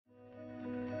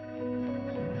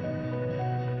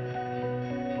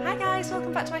guys,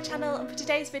 welcome back to my channel, and for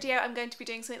today's video I'm going to be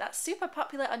doing something that's super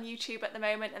popular on YouTube at the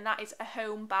moment, and that is a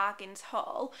home bargains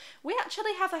haul. We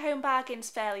actually have a home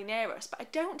bargains fairly near us, but I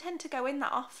don't tend to go in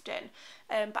that often.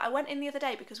 But I went in the other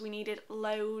day because we needed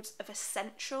loads of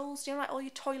essentials, you know, like all your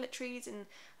toiletries and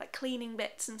like cleaning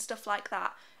bits and stuff like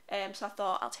that. So I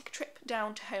thought I'll take a trip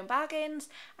down to Home Bargains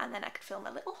and then I could film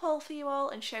a little haul for you all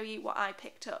and show you what I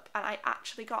picked up. And I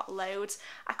actually got loads.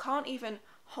 I can't even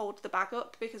hold the bag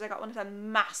up because I got one of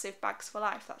them massive bags for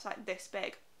life that's like this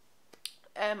big.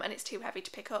 And it's too heavy to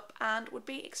pick up and would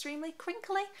be extremely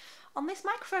crinkly on this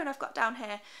microphone I've got down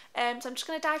here. So I'm just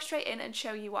going to dive straight in and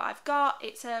show you what I've got.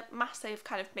 It's a massive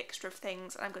kind of mixture of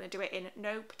things and I'm going to do it in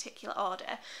no particular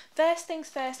order. First things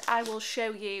first, I will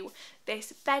show you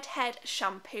this bedhead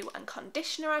shampoo and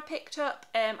conditioner I picked up.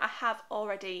 I have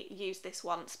already used this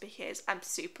once because I'm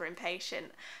super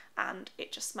impatient and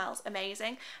it just smells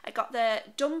amazing. I got the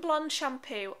Dumb Blonde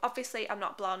shampoo. Obviously I'm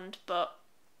not blonde, but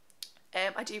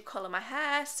I do colour my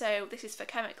hair, so this is for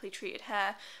chemically treated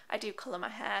hair. I do colour my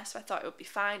hair, so I thought it would be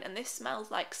fine, and this smells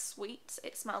like sweets.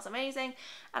 It smells amazing.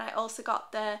 And I also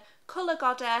got the Colour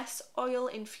Goddess oil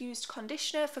infused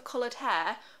conditioner for coloured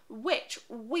hair, which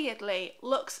weirdly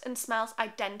looks and smells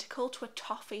identical to a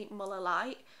Toffee Muller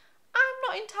Light. I'm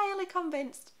not entirely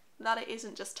convinced that it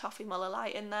isn't just Toffee Muller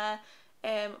Light in there.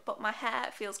 But my hair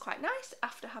feels quite nice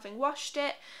after having washed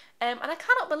it, and I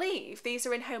cannot believe these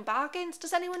are in Home Bargains.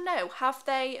 Does anyone know? Have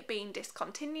they been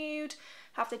discontinued?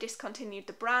 Have they discontinued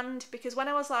the brand? Because when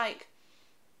I was like,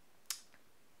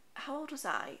 how old was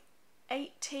I?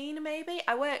 18 maybe?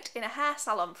 I worked in a hair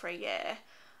salon for a year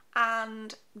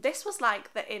and this was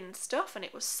like the in stuff and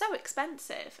it was so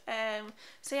expensive.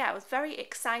 So yeah, I was very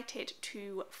excited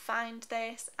to find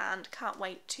this and can't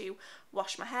wait to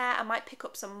wash my hair. I might pick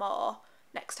up some more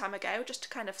next time I go just to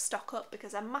kind of stock up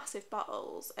because they're massive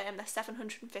bottles. They're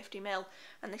 750ml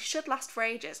and they should last for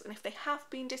ages, and if they have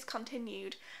been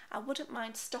discontinued I wouldn't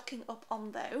mind stocking up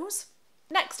on those.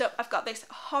 Next up I've got this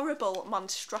horrible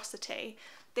monstrosity.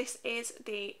 This is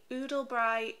the Oodle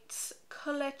Bright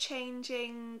colour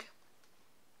changing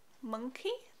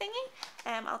monkey thingy.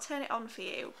 I'll turn it on for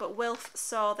you, but Wilf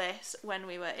saw this when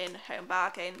we were in Home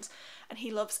Bargains and he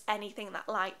loves anything that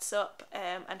lights up,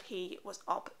 and he was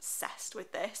obsessed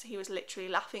with this. He was literally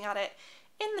laughing at it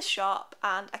in the shop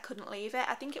and I couldn't leave it.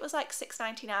 I think it was like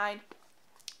 $6.99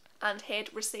 and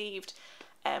he'd received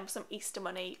some Easter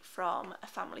money from a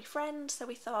family friend, so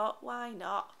we thought why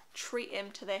not treat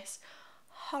him to this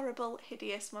horrible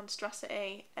hideous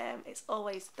monstrosity. It's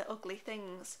always the ugly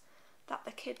things that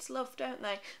the kids love, don't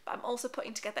they? But I'm also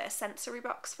putting together a sensory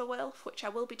box for Wilf, which I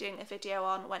will be doing a video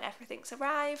on when everything's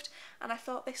arrived, and I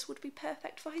thought this would be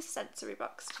perfect for his sensory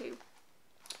box too.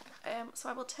 So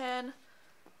I will turn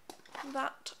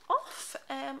that off,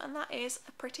 and that is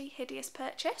a pretty hideous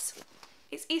purchase.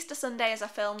 It's Easter Sunday as I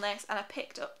film this, and I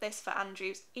picked up this for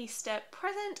Andrew's Easter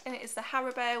present, and it is the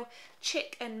Haribo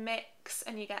Chicken Mix,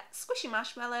 and you get squishy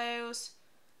marshmallows,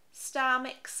 Star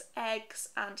Mix eggs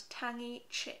and tangy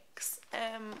chicks.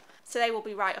 So they will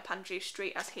be right up Andrew's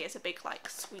street as he is a big like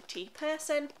sweetie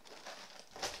person.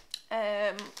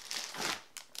 I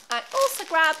also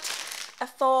grabbed a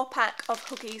 4-pack of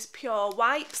Huggies Pure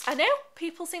Wipes. I know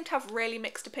people seem to have really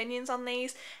mixed opinions on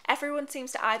these. Everyone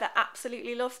seems to either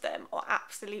absolutely love them or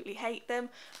absolutely hate them.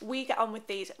 We get on with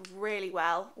these really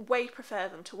well. Way prefer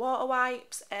them to water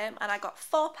wipes. And I got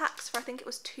 4 packs for I think it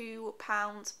was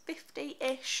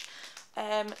 £2.50-ish.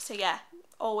 So yeah,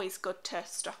 always good to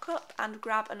stock up and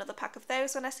grab another pack of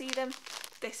those when I see them.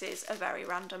 This is a very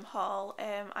random haul.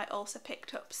 I also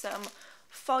picked up some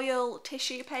foil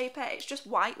tissue paper. It's just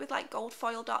white with like gold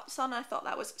foil dots on. I thought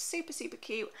that was super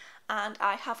cute, and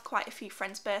I have quite a few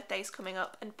friends' birthdays coming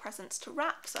up and presents to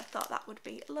wrap, so I thought that would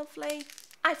be lovely.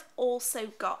 I've also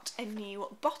got a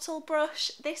new bottle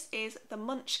brush. This is the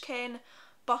Munchkin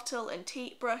bottle and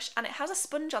teat brush, and it has a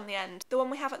sponge on the end. The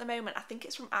one we have at the moment, I think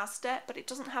it's from Asda, but it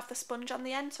doesn't have the sponge on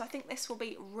the end, so I think this will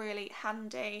be really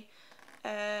handy.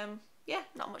 Yeah,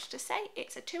 not much to say.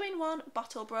 It's a 2-in-1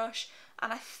 bottle brush,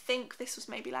 and I think this was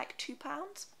maybe like £2.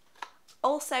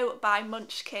 Also by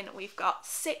Munchkin, we've got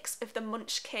 6 of the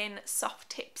Munchkin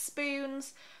soft tip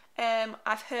spoons.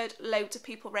 I've heard loads of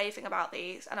people raving about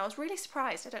these, and I was really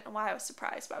surprised. I don't know why I was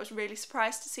surprised, but I was really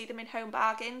surprised to see them in Home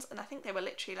Bargains, and I think they were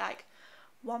literally like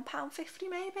 £1.50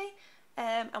 maybe.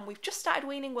 And we've just started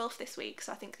weaning Wilf this week,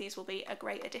 so I think these will be a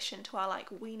great addition to our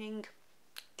like weaning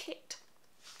kit.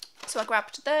 So I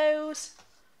grabbed those.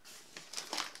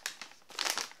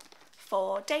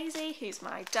 For Daisy, who's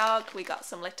my dog, we got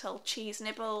some little cheese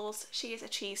nibbles. She is a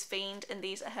cheese fiend and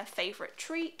these are her favourite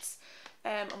treats.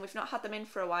 And we've not had them in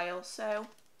for a while, so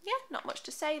yeah, not much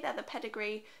to say. They're the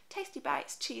Pedigree Tasty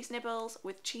Bites Cheese Nibbles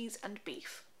with cheese and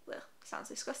beef. Ugh, sounds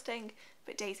disgusting,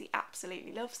 but Daisy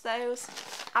absolutely loves those.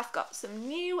 I've got some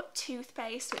new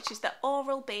toothpaste, which is the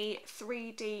Oral-B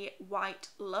 3D White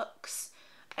Luxe.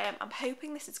 I'm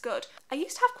hoping this is good. I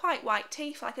used to have quite white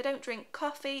teeth, like I don't drink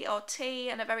coffee or tea,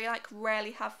 and I very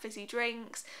rarely have fizzy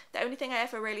drinks. The only thing I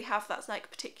ever really have that's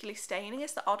like particularly staining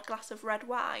is the odd glass of red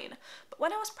wine. But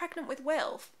when I was pregnant with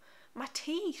Wilf, my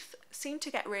teeth seemed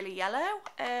to get really yellow,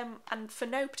 and for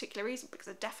no particular reason, because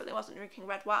I definitely wasn't drinking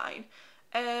red wine.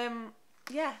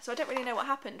 Yeah, so I don't really know what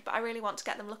happened, but I really want to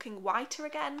get them looking whiter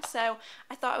again, so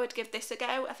I thought I would give this a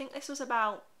go. I think this was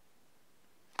about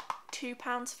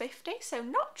 £2.50, so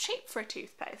not cheap for a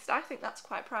toothpaste. I think that's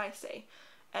quite pricey,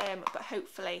 but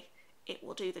hopefully it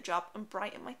will do the job and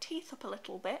brighten my teeth up a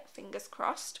little bit, fingers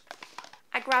crossed.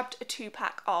 I grabbed a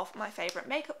 2-pack of my favourite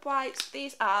makeup wipes.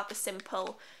 These are the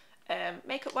simple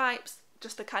makeup wipes,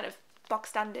 just the kind of bog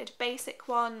standard basic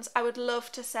ones. I would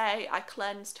love to say I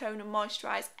cleanse, tone and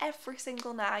moisturise every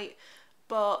single night,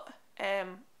 but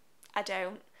I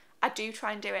don't. I do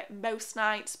try and do it most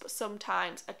nights, but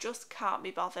sometimes I just can't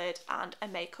be bothered, and a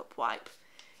makeup wipe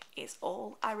is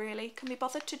all I really can be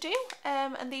bothered to do.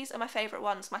 And these are my favourite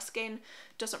ones. My skin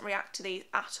doesn't react to these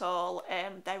at all.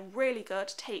 They're really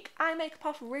good, take eye makeup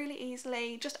off really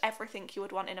easily, just everything you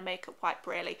would want in a makeup wipe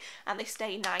really, and they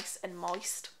stay nice and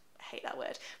moist. I hate that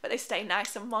word, but they stay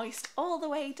nice and moist all the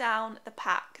way down the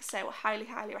pack, so highly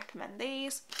recommend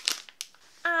these.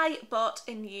 I bought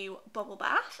a new bubble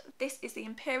bath. This is the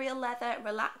Imperial Leather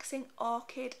Relaxing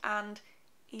Orchid and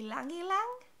Ylang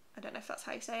Ylang, I don't know if that's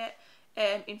how you say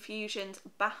it, Infusions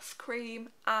bath cream.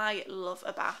 I love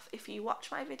a bath. If you watch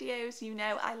my videos, you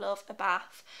know I love a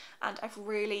bath, and I've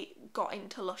really got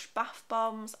into Lush bath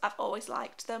bombs. I've always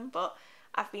liked them, but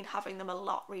I've been having them a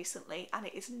lot recently, and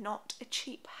it is not a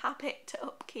cheap habit to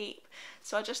upkeep.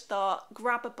 So I just thought,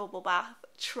 grab a bubble bath,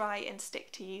 try and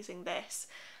stick to using this,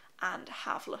 and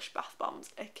have Lush bath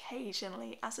bombs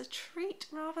occasionally as a treat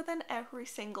rather than every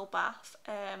single bath.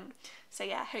 So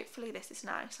yeah, hopefully this is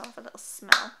nice. I'll have a little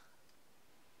smell.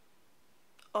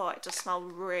 Oh, it does smell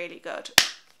really good.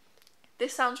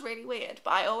 This sounds really weird,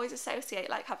 but I always associate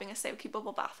like having a soaky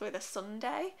bubble bath with a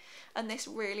sundae, and this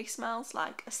really smells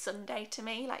like a sundae to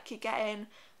me. Like you get in,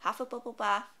 have a bubble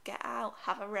bath, get out,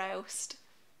 have a roast.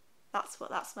 That's what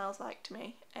that smells like to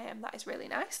me. That is really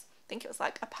nice. I think it was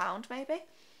like £1 maybe.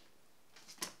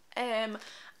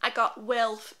 I got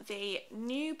Wilf the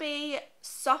Newbie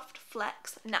Soft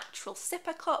Flex Natural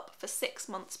Sipper Cup for 6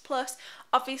 months plus.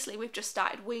 Obviously we've just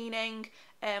started weaning,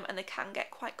 and they can get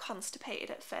quite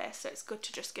constipated at first, so it's good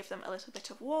to just give them a little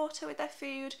bit of water with their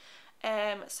food.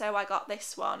 So I got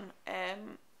this one,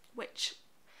 which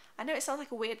I know it sounds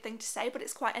like a weird thing to say, but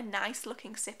it's quite a nice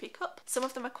looking sippy cup. Some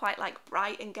of them are quite like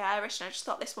bright and garish, and I just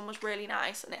thought this one was really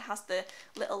nice, and it has the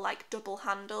little like double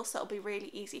handle, so it'll be really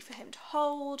easy for him to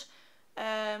hold.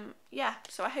 Yeah,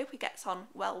 so I hope he gets on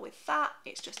well with that.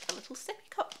 It's just a little sippy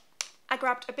cup. I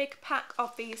grabbed a big pack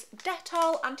of these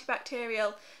Dettol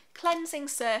antibacterial cleansing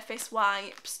surface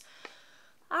wipes.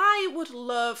 I would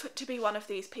love to be one of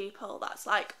these people that's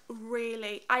like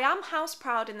really, I am house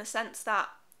proud in the sense that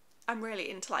I'm really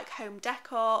into like home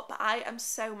decor, but I am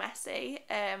so messy.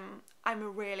 I'm a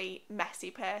really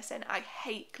messy person. I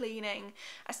hate cleaning.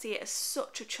 I see it as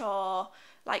such a chore.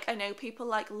 Like I know people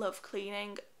like love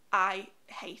cleaning. I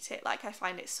hate it. Like I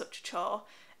find it such a chore.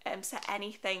 So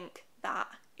anything that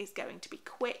is going to be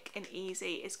quick and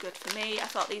easy is good for me. I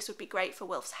thought these would be great for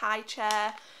Wilf's high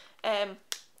chair.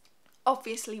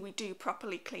 Obviously we do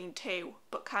properly clean too,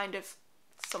 but kind of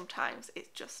sometimes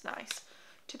it's just nice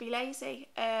to be lazy.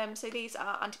 So these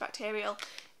are antibacterial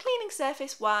cleaning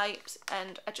surface wipes,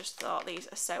 and I just thought these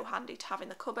are so handy to have in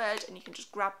the cupboard, and you can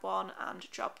just grab one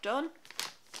and job done.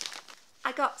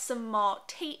 I got some more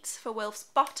teats for Wilf's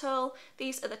bottle.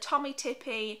 These are the Tommy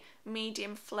Tippy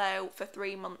medium flow for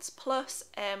 3 months plus.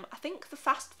 I think the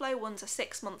fast flow ones are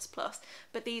 6 months plus,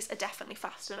 but these are definitely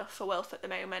fast enough for Wilf at the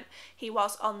moment. He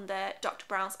was on the Dr.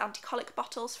 Brown's anti-colic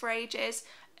bottles for ages,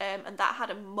 and that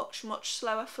had a much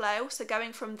slower flow, so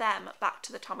going from them back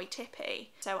to the Tommy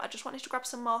Tippy. So I just wanted to grab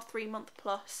some more 3 month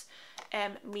plus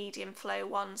medium flow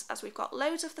ones, as we've got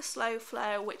loads of the slow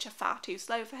flow, which are far too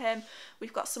slow for him.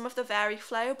 We've got some of the very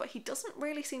flow, but he doesn't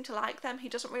really seem to like them. He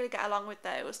doesn't really get along with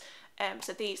those.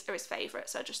 So these are his favourite,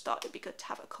 so I just thought it'd be good to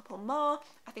have a couple more.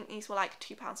 I think these were like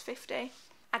 £2.50.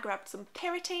 I grabbed some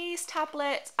Pirites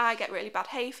tablets. I get really bad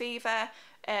hay fever,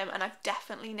 and I've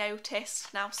definitely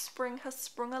noticed now spring has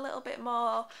sprung a little bit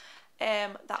more,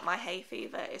 that my hay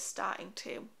fever is starting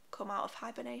to come out of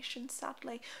hibernation,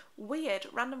 sadly. Weird,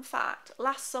 random fact,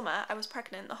 last summer I was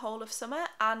pregnant the whole of summer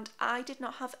and I did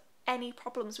not have any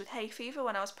problems with hay fever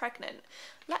when I was pregnant.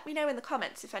 Let me know in the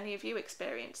comments if any of you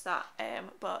experienced that,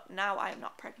 but now I am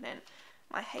not pregnant.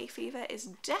 My hay fever is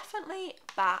definitely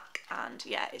back, and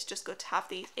yeah, it's just good to have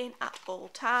these in at all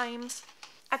times.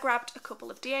 I grabbed a couple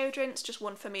of deodorants, just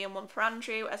one for me and one for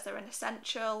Andrew, as they're an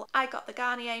essential. I got the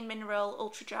Garnier Mineral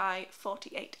Ultra Dry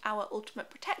 48 Hour Ultimate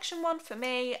Protection one for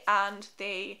me, and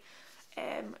the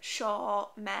Shaw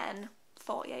Men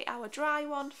 48 Hour Dry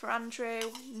one for Andrew.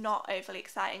 Not overly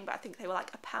exciting, but I think they were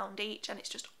like £1 each, and it's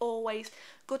just always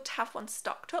good to have one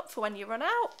stocked up for when you run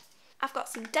out. I've got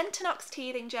some Dentinox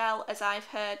teething gel, as I've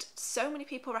heard so many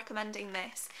people recommending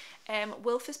this.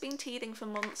 Wilf has been teething for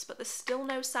months, but there's still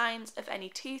no signs of any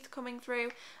teeth coming through,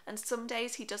 and some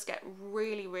days he does get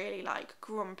really, really like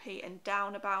grumpy and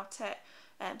down about it.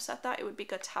 So I thought it would be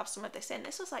good to have some of this in.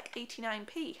 This was like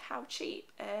 89p, how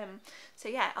cheap. So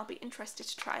yeah, I'll be interested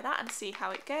to try that and see how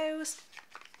it goes.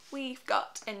 We've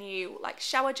got a new like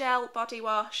shower gel body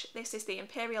wash. This is the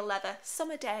Imperial Leather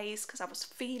Summer Days, because I was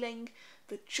feeling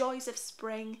the joys of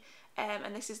spring,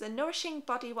 and this is the Nourishing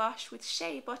Body Wash with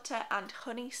shea butter and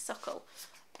honeysuckle.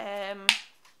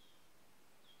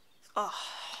 Oh,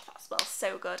 that smells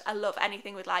so good. I love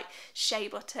anything with like shea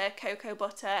butter, cocoa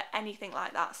butter, anything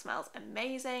like that smells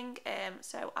amazing.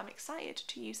 So I'm excited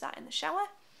to use that in the shower.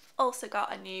 Also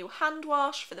got a new hand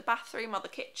wash for the bathroom or the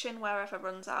kitchen, wherever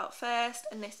runs out first,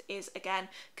 and this is again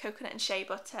coconut and shea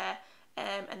butter.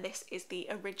 And this is the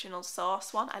Original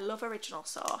Source one. I love Original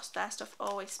Source. Their stuff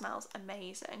always smells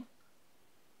amazing.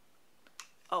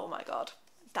 Oh my god,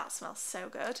 that smells so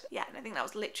good. Yeah, and I think that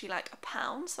was literally like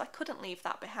 £1, so I couldn't leave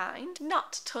that behind.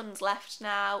 Not tons left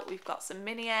now. We've got some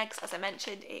mini eggs. As I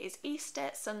mentioned, it is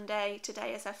Easter Sunday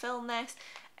today as I film this,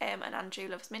 and Andrew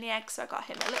loves mini eggs, so I got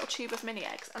him a little tube of mini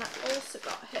eggs, and I also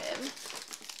got him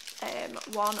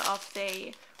one of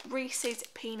the Reese's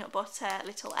peanut butter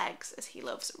little eggs, as he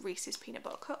loves Reese's peanut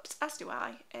butter cups, as do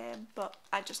I, but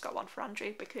I just got one for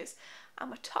Andrew because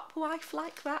I'm a top wife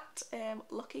like that,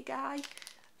 lucky guy.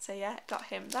 So yeah, got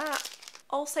him that.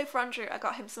 Also for Andrew, I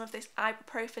got him some of this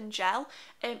ibuprofen gel.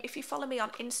 If you follow me on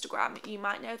Instagram, you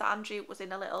might know that Andrew was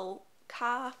in a little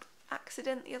car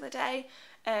accident the other day.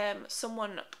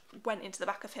 Someone went into the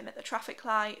back of him at the traffic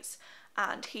lights,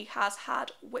 and he has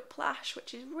had whiplash,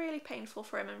 which is really painful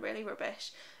for him and really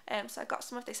rubbish. So I got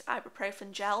some of this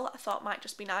ibuprofen gel. I thought might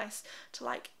just be nice to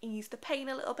like ease the pain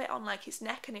a little bit on like his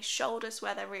neck and his shoulders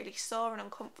where they're really sore and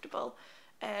uncomfortable.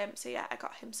 So yeah, I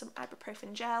got him some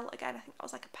ibuprofen gel. Again, I think that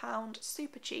was like £1,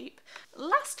 super cheap.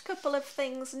 Last couple of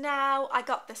things now. I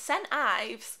got the St.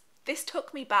 Ives. This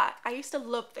took me back. I used to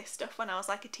love this stuff when I was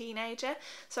like a teenager.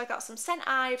 So I got some St.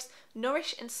 Ives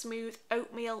Nourish and Smooth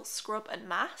Oatmeal Scrub and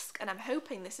Mask, and I'm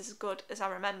hoping this is as good as I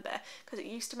remember, because it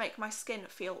used to make my skin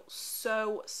feel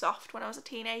so soft when I was a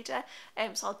teenager.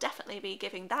 So I'll definitely be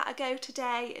giving that a go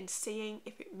today and seeing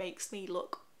if it makes me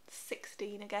look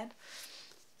 16 again.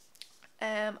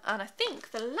 And I think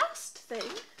the last thing,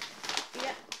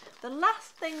 the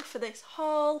last thing for this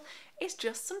haul is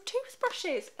just some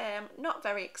toothbrushes. Not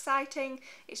very exciting.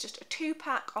 It's just a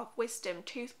 2-pack of Wisdom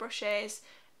toothbrushes,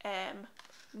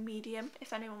 medium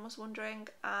if anyone was wondering,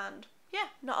 and yeah,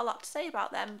 not a lot to say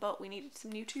about them, but we needed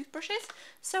some new toothbrushes,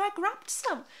 so I grabbed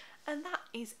some. And that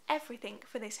is everything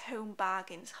for this Home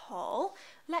Bargains haul.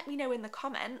 Let me know in the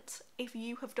comments if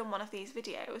you have done one of these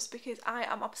videos, because I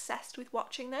am obsessed with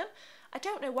watching them. I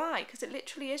don't know why, because it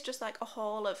literally is just like a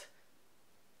haul of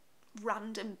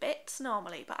random bits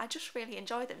normally, but I just really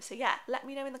enjoy them. So yeah, let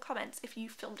me know in the comments if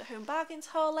you've filmed a Home Bargains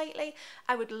haul lately.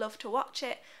 I would love to watch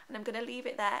it, and I'm going to leave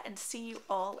it there and see you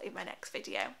all in my next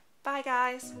video. Bye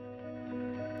guys!